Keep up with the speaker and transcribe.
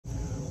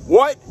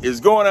What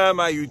is going on,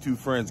 my YouTube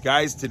friends?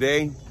 Guys,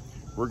 today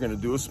we're gonna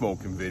do a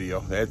smoking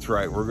video. That's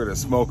right, we're gonna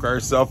smoke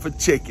ourselves a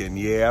chicken.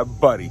 Yeah,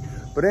 buddy.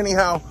 But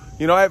anyhow,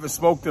 you know, I haven't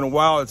smoked in a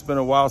while. It's been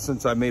a while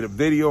since I made a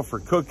video for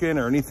cooking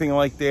or anything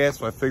like that,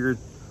 so I figured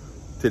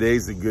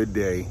today's a good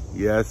day.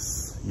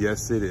 Yes,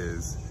 it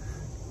is.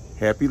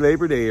 Happy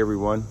Labor Day,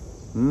 everyone.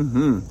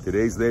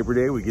 Today's Labor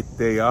Day. We get the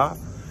day off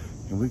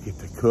and we get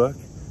to cook,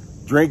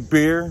 drink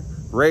beer,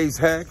 raise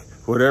heck,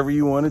 whatever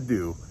you want to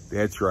do.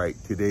 That's right.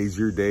 Today's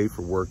your day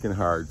for working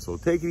hard. So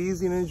take it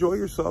easy and enjoy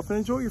yourself and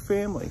enjoy your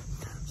family.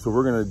 So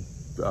we're going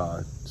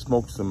to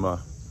smoke some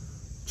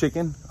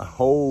chicken, a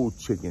whole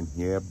chicken.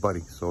 Yeah,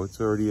 buddy. So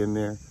it's already in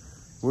there.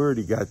 We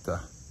already got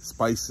the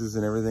spices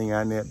and everything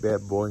on that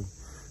bad boy.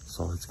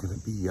 So it's going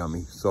to be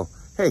yummy. So,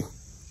 hey,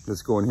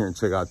 let's go in here and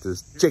check out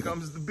this chicken. Here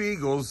comes the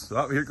Beagles.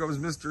 Oh, here comes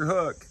Mr.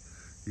 Hook.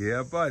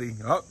 Yeah, buddy.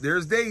 Oh,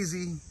 there's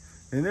Daisy.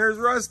 And there's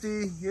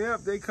Rusty.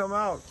 Yep, they come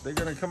out. They're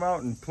going to come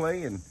out and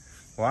play and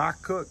I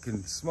cook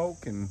and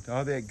smoke and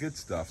all that good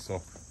stuff.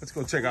 So let's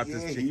go check out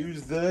this chicken.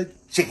 Here's the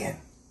chicken.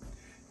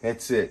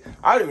 That's it.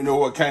 I don't even know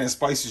what kind of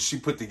spices she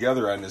put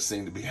together on this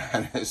thing, to be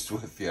honest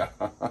with you.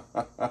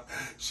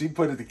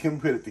 Kim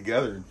put it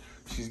together and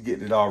she's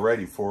getting it all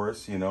ready for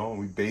us, you know.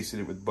 We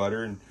basted it with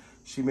butter and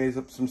she made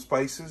up some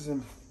spices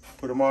and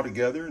put them all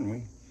together and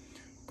we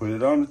put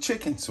it on the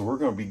chicken. So we're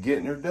going to be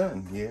getting her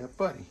done. Yeah,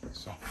 buddy.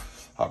 So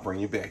I'll bring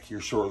you back here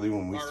shortly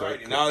when we start.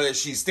 Right, now that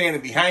she's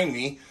standing behind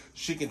me,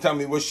 she can tell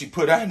me what she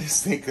put on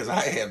this thing because I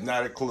have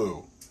not a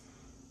clue.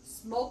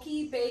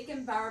 Smoky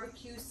bacon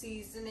barbecue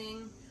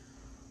seasoning,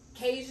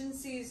 Cajun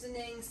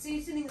seasoning,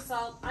 seasoning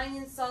salt,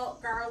 onion salt,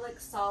 garlic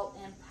salt,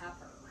 and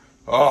pepper.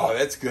 Oh,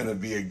 that's going to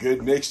be a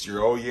good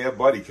mixture. Oh, yeah,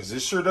 buddy, because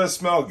this sure does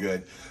smell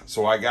good.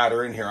 So I got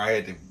her in here. I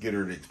had to get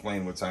her to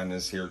explain what's on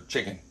this here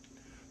chicken.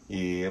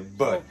 Yeah,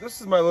 but so this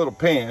is my little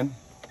pan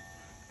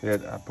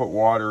that I put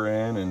water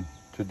in, and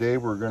today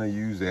we're going to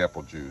use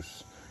apple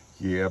juice.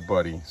 Yeah,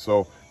 buddy.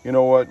 So, you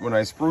know what? When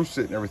I spruce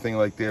it and everything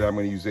like that, I'm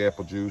going to use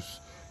apple juice.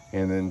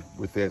 And then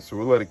with that, so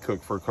we'll let it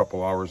cook for a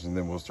couple hours, and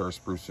then we'll start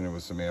sprucing it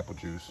with some apple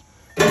juice.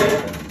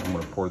 And I'm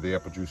going to pour the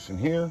apple juice in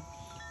here,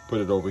 put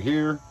it over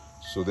here,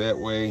 so that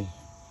way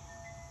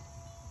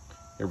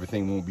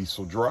everything won't be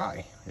so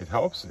dry. It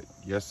helps it.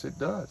 Yes, it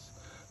does.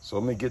 So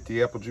let me get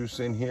the apple juice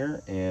in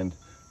here, and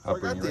I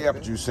got the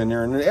apple juice in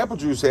there, and the apple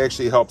juice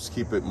actually helps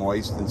keep it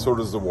moist, and so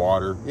does the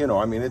water. You know,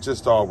 I mean, it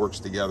just all works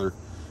together.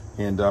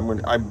 And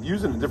I'm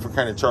using a different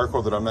kind of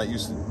charcoal that I'm not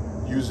used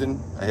to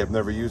using. I have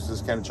never used this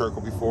kind of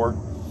charcoal before,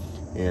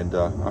 and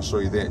I'll show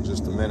you that in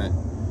just a minute.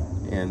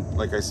 And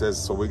like I said,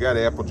 so we got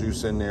apple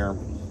juice in there,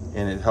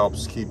 and it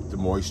helps keep the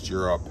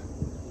moisture up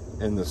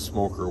in the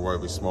smoker while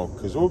we smoke,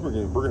 because we're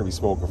going to be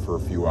smoking for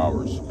a few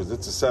hours, because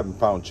it's a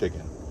 7-pound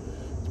chicken.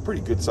 It's a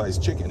pretty good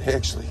sized chicken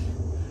actually,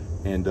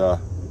 and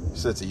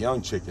so it's a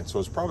young chicken, so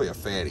it's probably a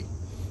fatty.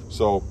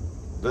 So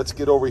let's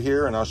get over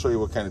here and I'll show you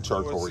what kind of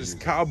charcoal we're using.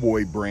 This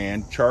Cowboy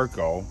brand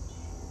charcoal,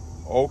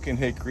 oak and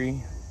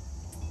hickory,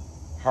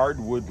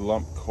 hardwood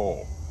lump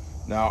coal.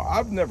 Now,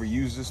 I've never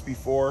used this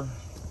before.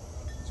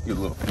 Let's get a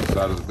little piece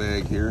out of the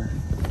bag here.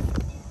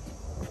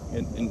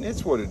 And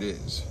that's what it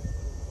is.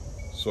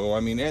 So, I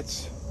mean,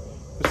 that's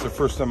the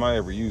first time I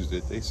ever used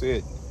it. They say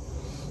it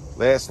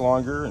lasts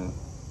longer, and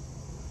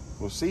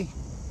we'll see.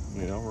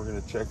 You know, we're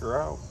going to check her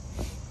out.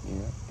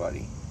 Yeah,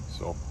 buddy.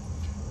 So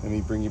let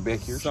me bring you back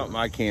here. Something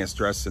I can't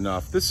stress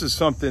enough. This is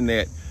something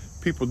that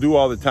people do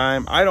all the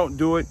time. I don't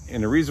do it,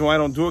 and the reason why I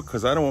don't do it,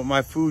 because I don't want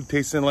my food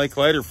tasting like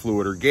lighter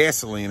fluid or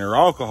gasoline or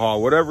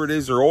alcohol, whatever it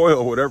is, or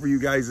oil, whatever you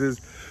guys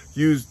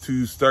use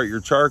to start your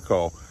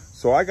charcoal.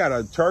 So I got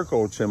a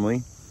charcoal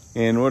chimney,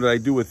 and what I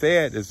do with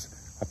that is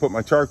I put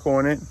my charcoal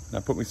in it, and I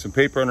put me some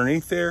paper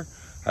underneath there.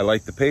 I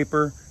light the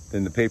paper,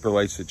 then the paper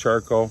lights the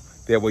charcoal.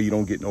 That way you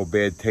don't get no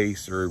bad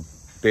taste or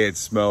bad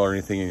smell or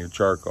anything in your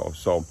charcoal.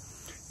 So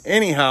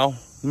anyhow,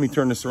 let me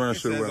turn this around and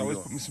show you what I'm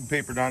doing. Put me some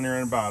paper down there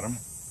on the bottom.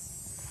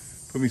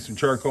 Put me some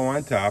charcoal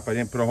on top. I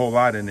didn't put a whole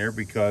lot in there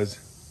because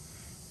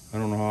I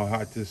don't know how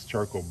hot this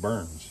charcoal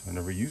burns. I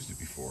never used it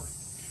before.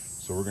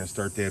 So we're going to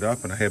start that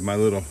up, and I have my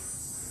little,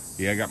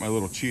 I got my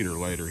little cheater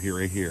lighter here,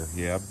 right here.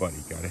 Yeah, buddy,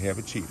 got to have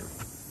a cheater.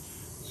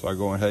 So I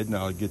go ahead and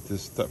I'll get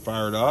this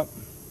fired up.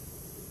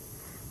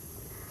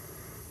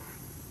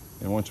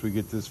 And once we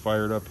get this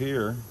fired up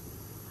here,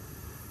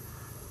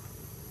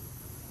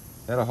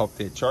 that'll help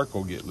that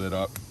charcoal get lit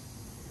up.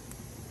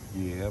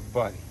 Yeah,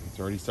 buddy. It's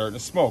already starting to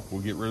smoke.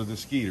 We'll get rid of the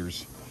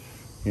skeeters.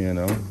 You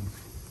know,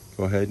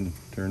 go ahead and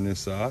turn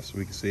this off so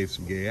we can save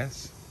some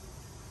gas.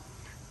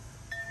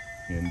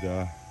 And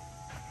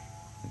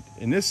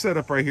this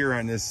setup right here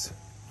on this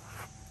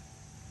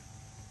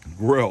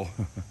grill,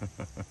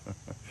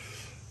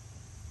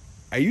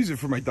 I use it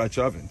for my Dutch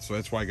oven, so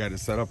that's why I got it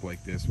set up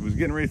like this. I was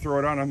getting ready to throw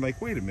it on. I'm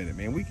like, wait a minute,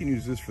 man, we can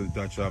use this for the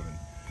Dutch oven.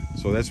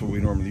 So that's what we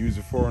normally use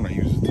it for, and I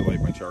use it to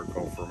light my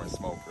charcoal for my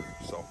smoker.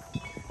 So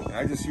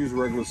I just use a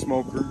regular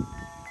smoker.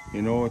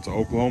 You know, it's an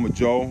Oklahoma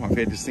Joe. I've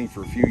had this thing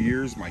for a few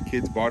years. My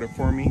kids bought it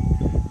for me,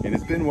 and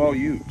it's been well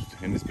used,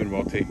 and it's been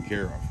well taken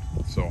care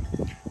of. So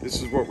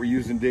this is what we're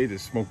using today to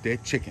smoke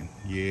that chicken.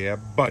 Yeah,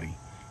 buddy.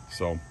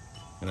 So,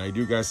 and I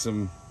do got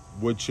some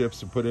wood chips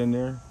to put in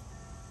there.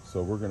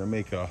 So we're gonna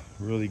make a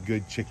really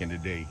good chicken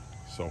today.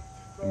 So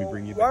let me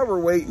bring you back. While we're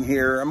waiting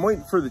here, I'm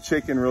waiting for the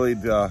chicken really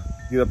to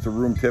get up to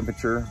room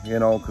temperature, you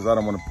know, because I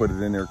don't want to put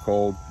it in there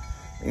cold.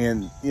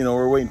 And, you know,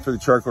 we're waiting for the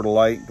charcoal to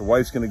light. The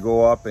wife's gonna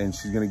go up and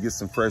she's gonna get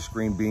some fresh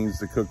green beans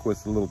to cook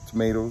with the little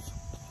tomatoes,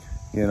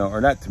 you know,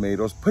 or not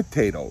tomatoes,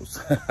 potatoes.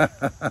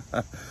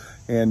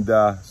 And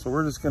so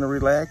we're just gonna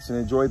relax and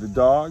enjoy the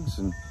dogs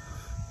and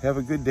have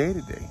a good day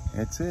today.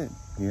 That's it.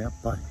 Yeah,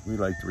 buddy, we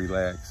like to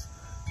relax.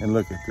 And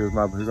look, here's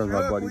my buddy.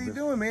 What are you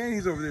doing, man?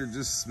 He's over there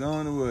just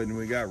smelling the wood. And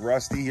we got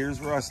Rusty.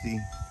 Here's Rusty.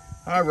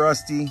 Hi,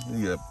 Rusty.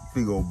 Look at that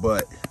big old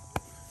butt.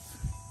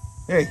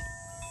 Hey,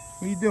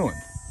 what are you doing?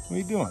 What are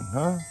you doing,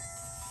 huh?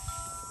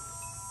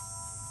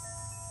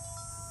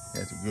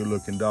 That's a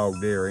good-looking dog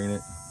there, ain't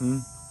it? Hmm?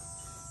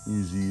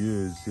 Yes, he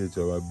is. That's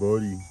my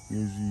buddy.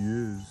 Yes, he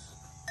is.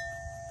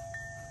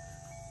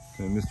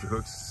 And Mr.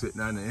 Hook's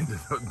sitting on the end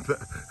of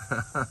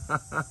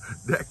the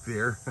deck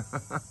there.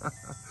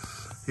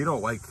 He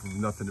don't like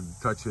nothing to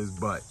touch his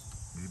butt.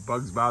 If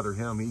bugs bother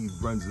him, he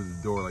runs to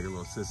the door like a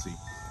little sissy.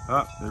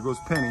 Oh, there goes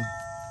Penny.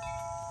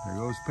 There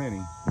goes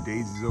Penny.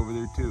 Daisy's over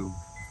there too.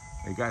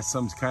 They got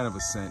some kind of a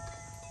scent.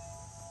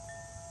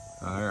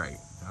 All right.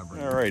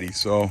 Alrighty,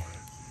 so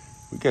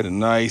we got a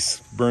nice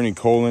burning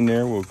coal in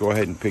there. We'll go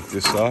ahead and pick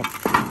this up.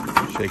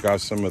 Shake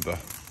out some of the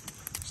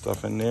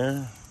stuff in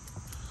there.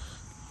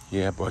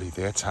 Yeah, buddy,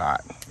 that's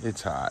hot.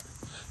 It's hot.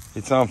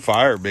 It's on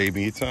fire,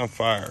 baby. It's on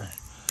fire.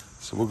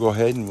 So we'll go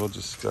ahead and we'll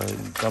just go ahead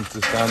and dump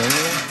this down in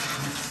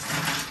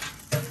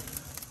there.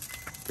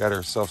 Got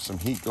ourselves some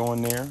heat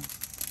going there.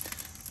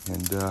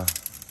 And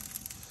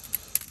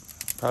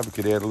probably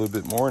could add a little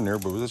bit more in there,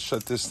 but let's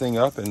shut this thing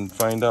up and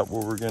find out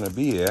where we're gonna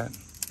be at.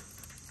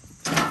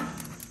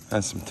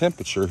 And some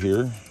temperature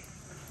here.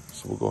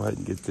 So we'll go ahead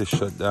and get this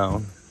shut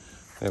down.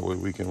 That way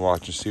we can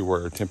watch and see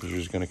where our temperature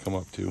is gonna come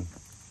up to.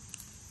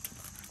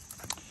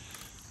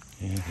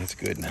 Yeah, it's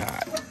good and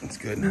hot. It's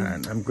good and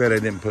hot. I'm glad I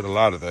didn't put a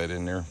lot of that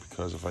in there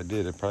because if I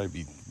did, it'd probably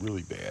be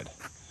really bad.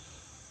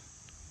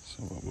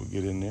 So we'll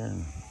get in there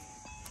and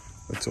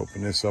let's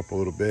open this up a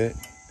little bit.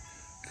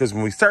 Because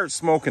when we start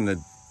smoking the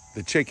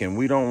chicken,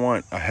 we don't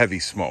want a heavy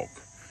smoke.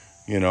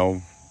 You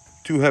know,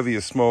 too heavy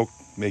a smoke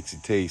makes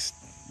it taste,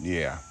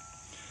 yeah,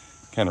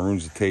 kind of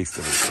ruins the taste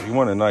of it. So you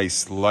want a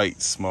nice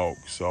light smoke.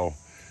 So,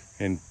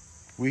 and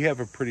we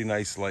have a pretty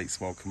nice light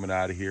smoke coming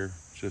out of here.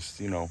 Just,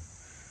 you know,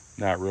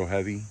 not real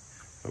heavy.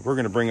 But we're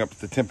going to bring up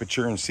the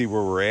temperature and see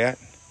where we're at.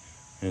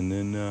 And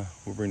then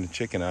we'll bring the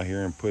chicken out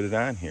here and put it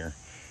on here.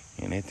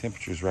 And that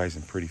temperature is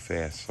rising pretty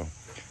fast. So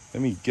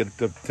let me get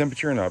the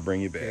temperature and I'll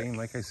bring you back. Okay, and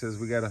like I said,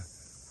 we got a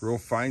real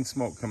fine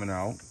smoke coming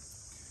out.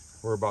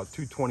 We're about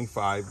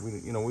 225.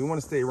 We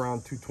want to stay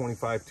around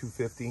 225,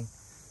 250.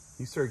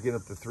 You start getting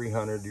up to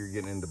 300, you're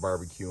getting into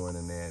barbecuing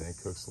and that, and it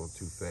cooks a little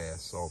too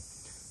fast. So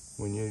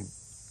when you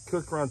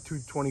cook around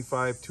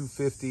 225,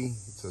 250,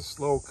 it's a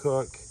slow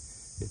cook.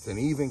 It's an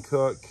even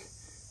cook.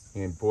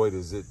 And boy,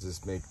 does it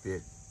just make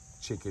that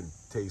chicken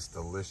taste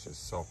delicious.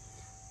 So,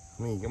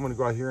 I'm going to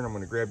go out here and I'm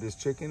going to grab this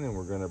chicken and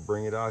we're going to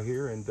bring it out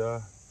here and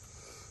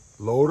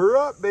load her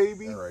up,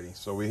 baby. Alrighty,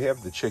 so we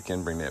have the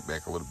chicken. Bring that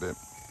back a little bit.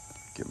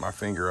 Get my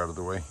finger out of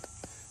the way.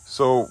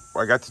 So,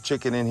 I got the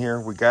chicken in here.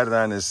 We got it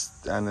on this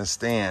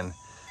stand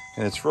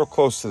and it's real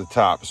close to the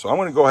top. So, I'm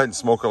going to go ahead and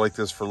smoke it like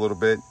this for a little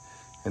bit.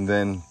 And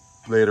then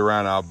later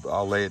on,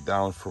 I'll lay it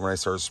down for when I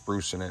start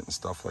sprucing it and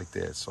stuff like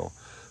that. So,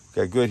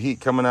 got good heat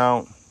coming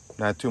out.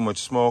 Not too much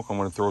smoke. I'm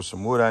going to throw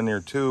some wood on there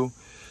too.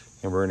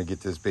 And we're going to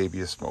get this baby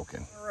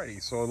a-smoking.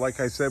 Alrighty, so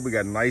like I said, we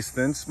got nice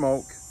thin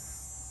smoke.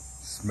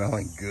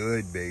 Smelling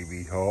good,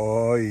 baby.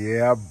 Oh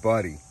yeah,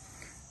 buddy.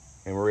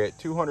 And we're at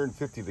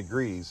 250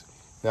 degrees.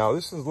 Now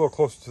this is a little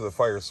closer to the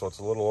fire, so it's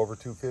a little over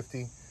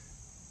 250.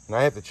 And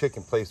I have the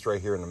chicken placed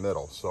right here in the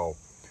middle. So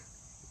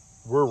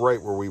we're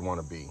right where we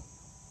want to be,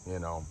 you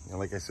know. And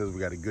like I said, we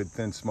got a good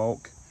thin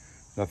smoke.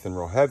 Nothing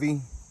real heavy.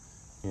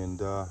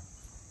 And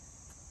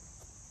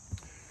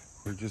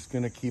we're just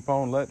going to keep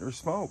on letting her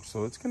smoke.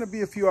 So it's going to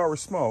be a few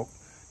hours smoke.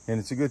 And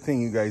it's a good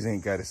thing you guys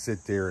ain't got to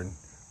sit there and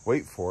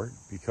wait for it.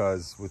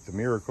 Because with the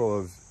miracle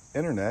of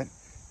internet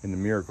and the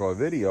miracle of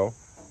video,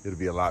 it'll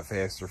be a lot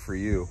faster for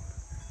you.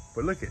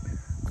 But look at,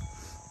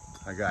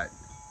 I got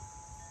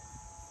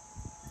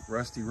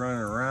Rusty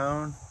running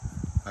around.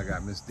 I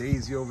got Miss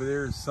Daisy over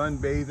there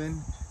sunbathing.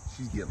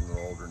 She's getting a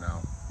little older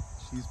now.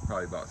 She's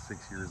probably about 6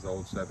 years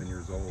old, 7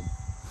 years old.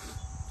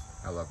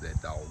 I love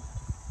that dog.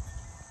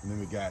 And then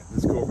we got,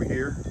 let's go over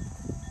here.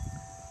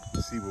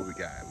 Let's see what we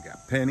got. We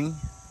got Penny.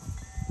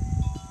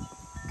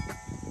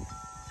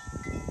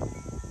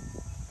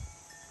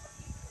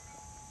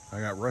 I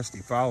got Rusty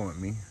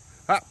following me.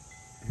 Ah,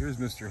 here's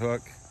Mr.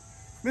 Hook.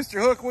 Mr.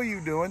 Hook, what are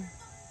you doing?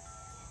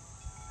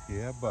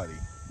 Yeah, buddy.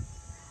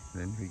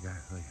 And then we got,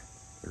 like,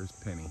 there's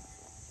Penny.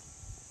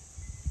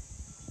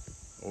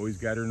 Always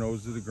got her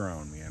nose to the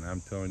ground, man.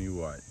 I'm telling you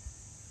what.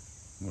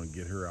 I'm going to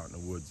get her out in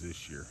the woods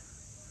this year.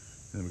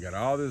 And then we got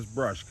all this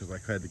brush because I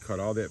had to cut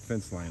all that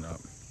fence line up.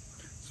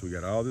 So we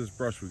got all this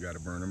brush we got to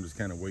burn. I'm just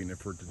kind of waiting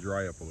for it to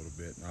dry up a little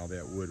bit, and all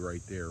that wood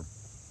right there.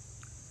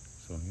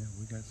 So yeah,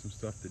 we got some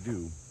stuff to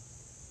do.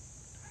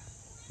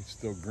 It's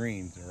still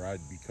green, or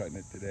I'd be cutting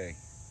it today.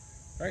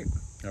 All right,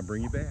 I'll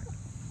bring you back.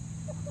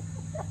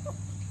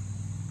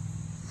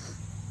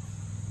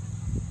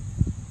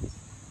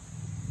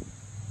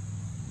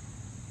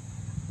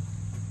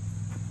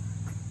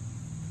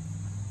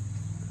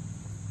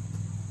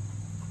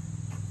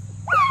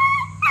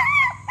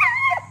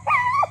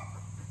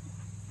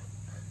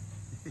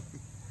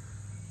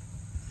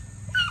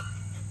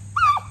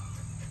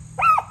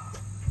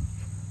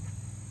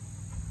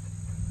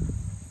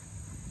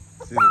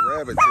 See the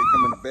rabbits, they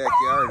come in the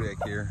backyard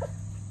back here.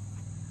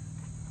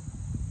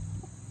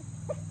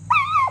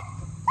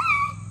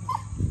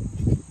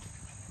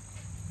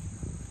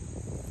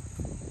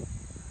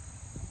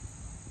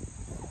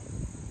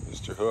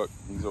 Mr. Hook,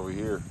 he's over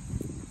here.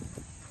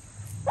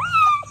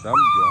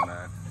 Something's going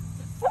on.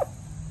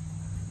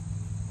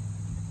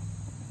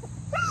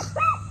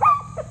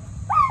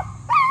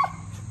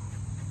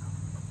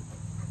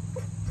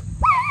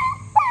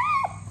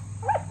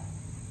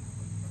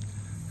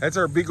 That's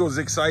our Beagles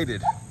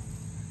excited.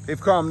 They've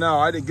calmed now.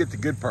 I didn't get the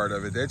good part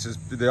of it. That's just,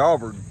 they all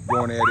were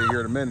going at it here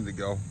a minute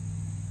ago.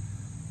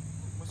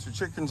 Mr.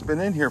 Chicken's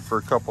been in here for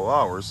a couple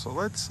hours, so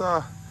let's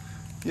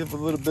give a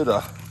little bit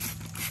of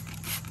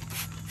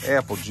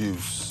apple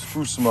juice,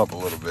 spruce them up a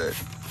little bit.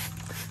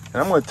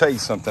 And I'm going to tell you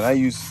something. I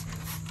use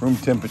room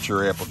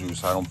temperature apple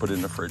juice. I don't put it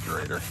in the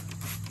refrigerator.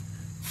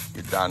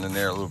 Get down in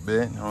there a little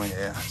bit. Oh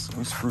yeah, so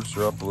we spruce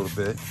her up a little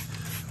bit.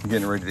 I'm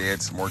getting ready to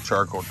add some more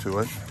charcoal to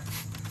it.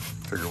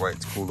 Figure while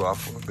it's cooled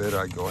off a little bit,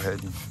 I'd go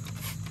ahead and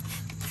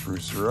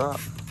spruce her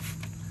up.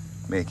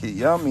 Make it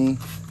yummy.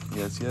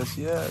 Yes, yes,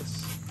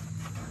 yes.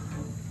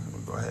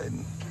 We'll go ahead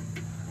and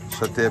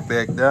shut that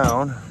back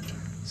down.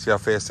 See how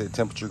fast that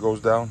temperature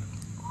goes down?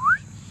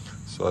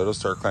 So it'll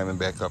start climbing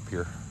back up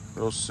here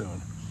real soon.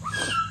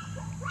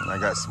 And I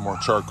got some more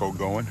charcoal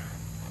going.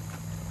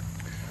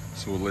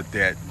 So we'll let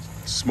that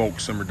smoke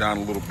simmer down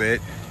a little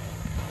bit,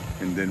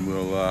 and then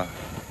we'll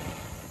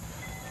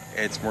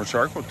add some more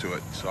charcoal to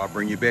it. So I'll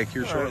bring you back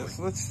here shortly. Right,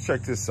 so let's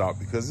check this out,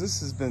 because this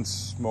has been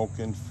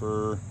smoking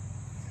for,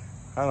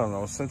 I don't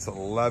know, since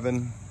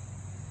 11.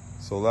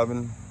 So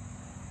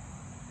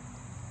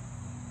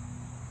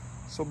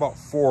about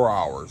 4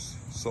 hours.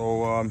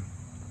 So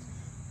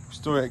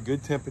still at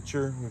good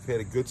temperature. We've had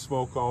a good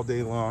smoke all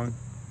day long.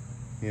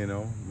 You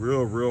know,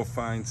 real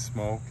fine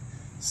smoke.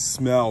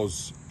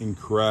 Smells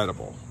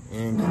incredible,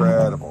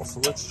 incredible. So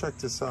let's check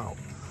this out.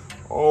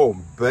 Oh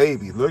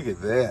baby, look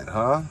at that,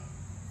 huh?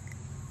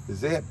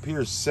 Is that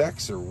pure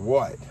sex or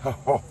what?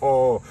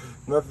 Oh,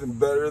 nothing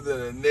better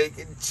than a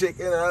naked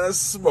chicken on a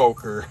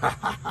smoker.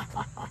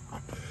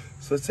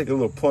 So let's take a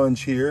little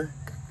plunge here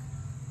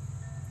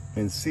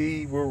and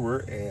see where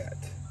we're at.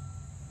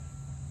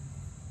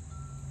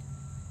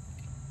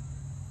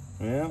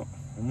 Well,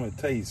 I'm going to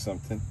tell you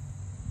something.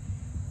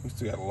 We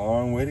still got a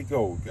long way to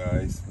go,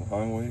 guys. A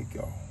long way to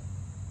go.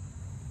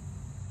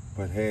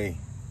 But hey,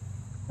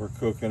 we're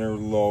cooking her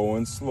low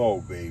and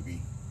slow,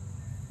 baby.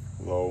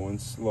 Low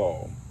and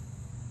slow.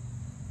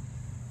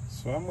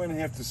 So I'm going to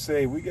have to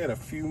say we got a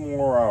few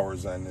more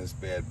hours on this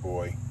bad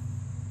boy.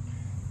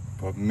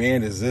 But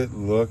man, does it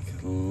look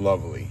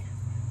lovely.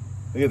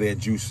 Look at that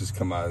juice that's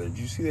come out of there. Did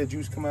you see that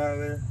juice come out of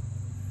there?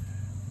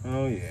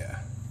 Oh yeah.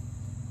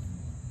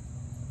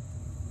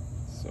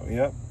 So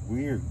yep,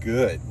 we're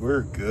good.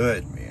 We're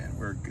good, man.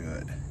 We're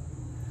good.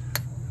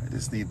 I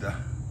just need that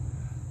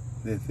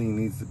thing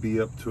needs to be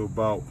up to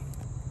about,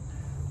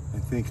 I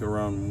think,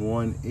 around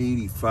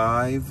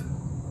 185.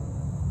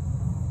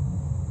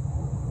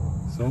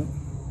 So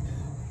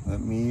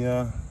let me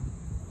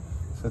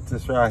set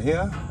this right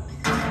here,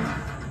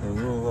 and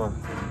we'll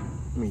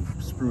let me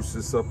spruce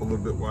this up a little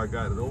bit while I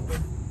got it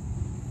open.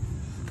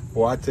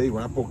 Boy, I tell you,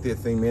 when I poke that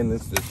thing, man, the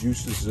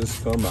juices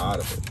just come out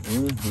of it.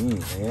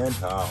 And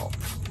how?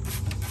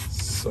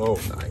 So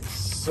nice,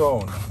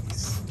 so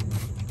nice,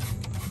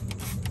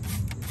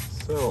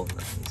 so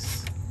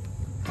nice.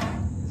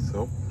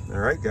 So, all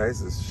right,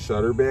 guys, let's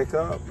shut her back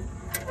up.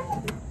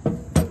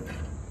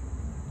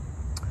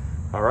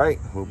 All right,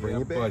 we'll bring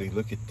you back. Buddy,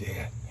 look at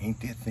that.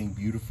 Ain't that thing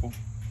beautiful?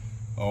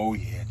 Oh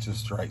yeah,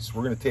 just right. So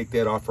we're gonna take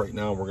that off right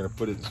now. We're gonna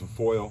put it in some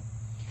foil,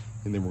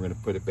 and then we're gonna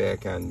put it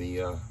back on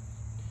the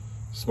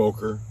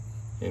smoker,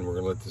 and we're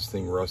gonna let this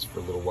thing rust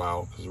for a little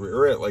while, because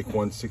we're at like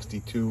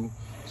 162.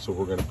 So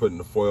we're gonna put it in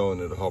the foil, and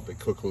it'll help it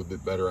cook a little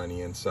bit better on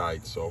the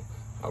inside. So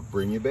I'll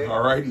bring you back.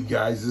 All righty,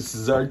 guys, this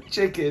is our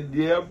chicken.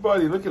 Yeah,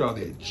 buddy, look at all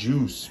that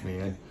juice,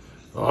 man.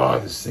 Oh,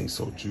 this thing's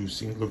so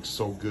juicy. It looks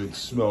so good.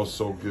 Smells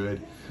so good.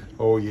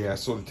 Oh yeah.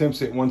 So the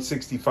temp's at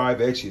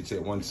 165. Actually, it's at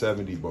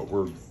 170, but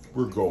we're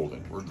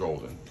golden. We're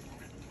golden.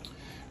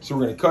 So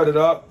we're gonna cut it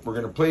up. We're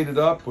gonna plate it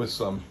up with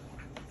some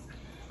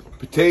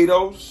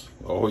potatoes.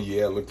 Oh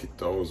yeah, look at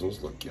those.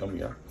 Those look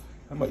yummy.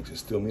 I might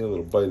just steal me a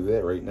little bite of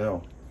that right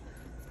now.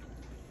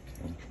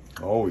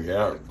 Oh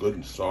yeah, good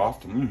and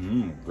soft.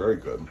 Very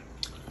good.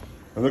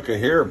 And look at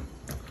here.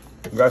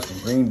 We got some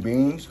green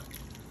beans.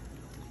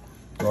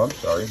 Oh, I'm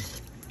sorry.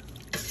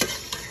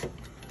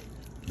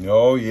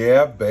 Oh,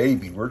 yeah,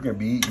 baby. We're going to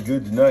be eating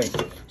good tonight.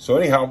 So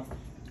anyhow,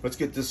 let's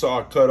get this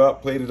all cut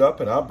up, plated up,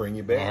 and I'll bring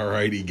you back. All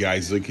righty,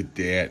 guys. Look at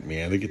that,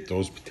 man. Look at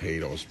those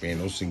potatoes, man.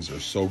 Those things are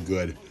so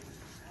good.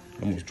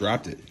 Almost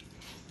dropped it.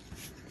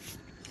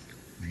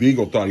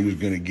 Beagle thought he was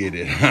going to get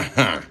it.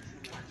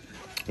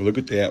 Look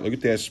at that. Look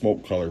at that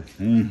smoke color.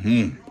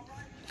 Man,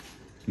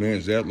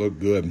 does that look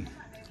good.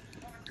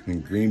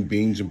 And green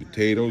beans and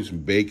potatoes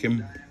and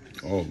bacon.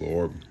 Oh,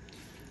 Lord.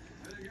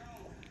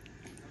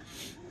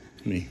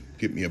 Let me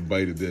get me a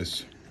bite of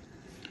this.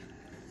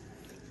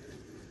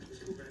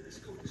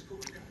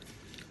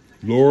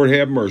 Lord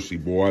have mercy,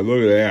 boy.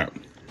 Look at that.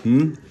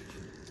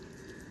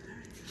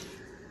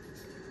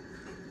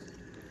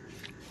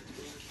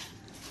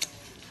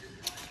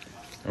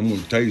 I'm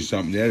going to tell you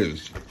something. That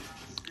is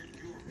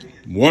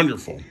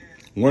wonderful.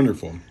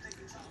 Wonderful.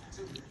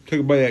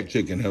 Take a bite of that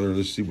chicken, Heather.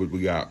 Let's see what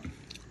we got.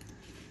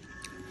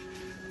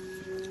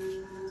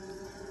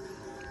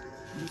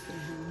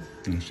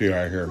 Let's see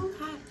right here.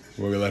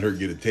 We're going to let her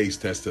get a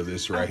taste test of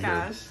this right here.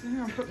 Oh, gosh. You're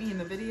going to put me in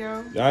the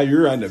video? Yeah,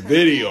 you're on the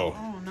video.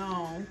 Oh,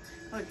 no.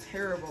 That looks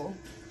terrible.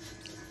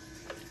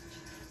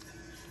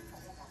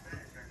 Oh,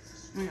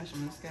 my gosh,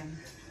 I'm just kidding.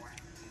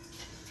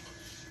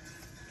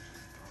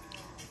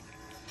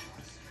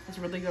 That's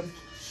really good.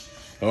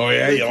 Oh,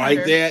 yeah? You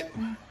like that?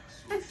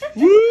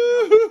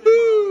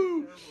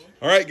 Woo-hoo-hoo!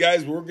 All right,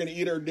 guys. We're going to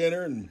eat our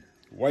dinner, and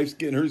wife's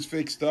getting hers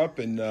fixed up,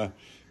 and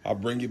I'll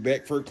bring you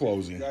back for a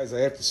closing. Guys, I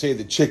have to say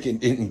the chicken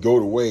didn't go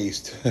to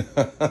waste.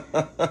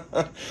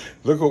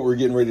 Look what we're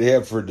getting ready to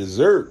have for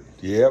dessert.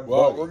 Yeah,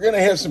 well, we're going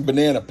to have some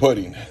banana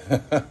pudding.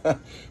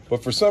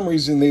 But for some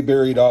reason, they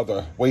buried all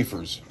the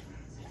wafers.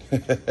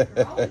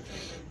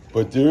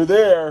 But they're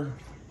there.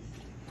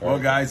 Well,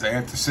 guys, I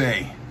have to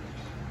say,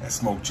 that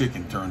smoked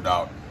chicken turned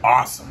out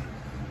awesome.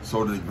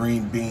 So did the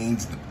green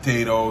beans, the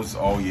potatoes.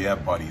 Oh, yeah,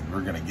 buddy.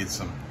 We're going to get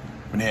some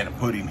banana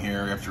pudding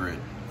here after it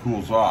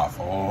cools off.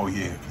 Oh,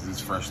 yeah, because it's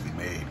freshly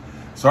made.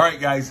 So, all right,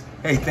 guys.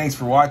 Hey, thanks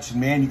for watching,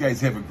 man. You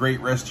guys have a great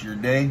rest of your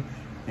day.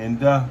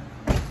 And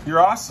you're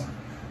awesome.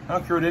 I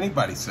don't care what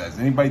anybody says.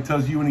 Anybody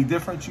tells you any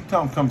different, you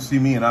tell them come see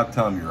me, and I'll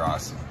tell them you're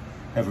awesome.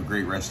 Have a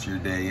great rest of your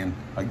day. And,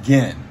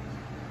 again,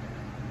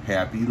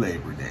 happy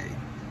Labor Day.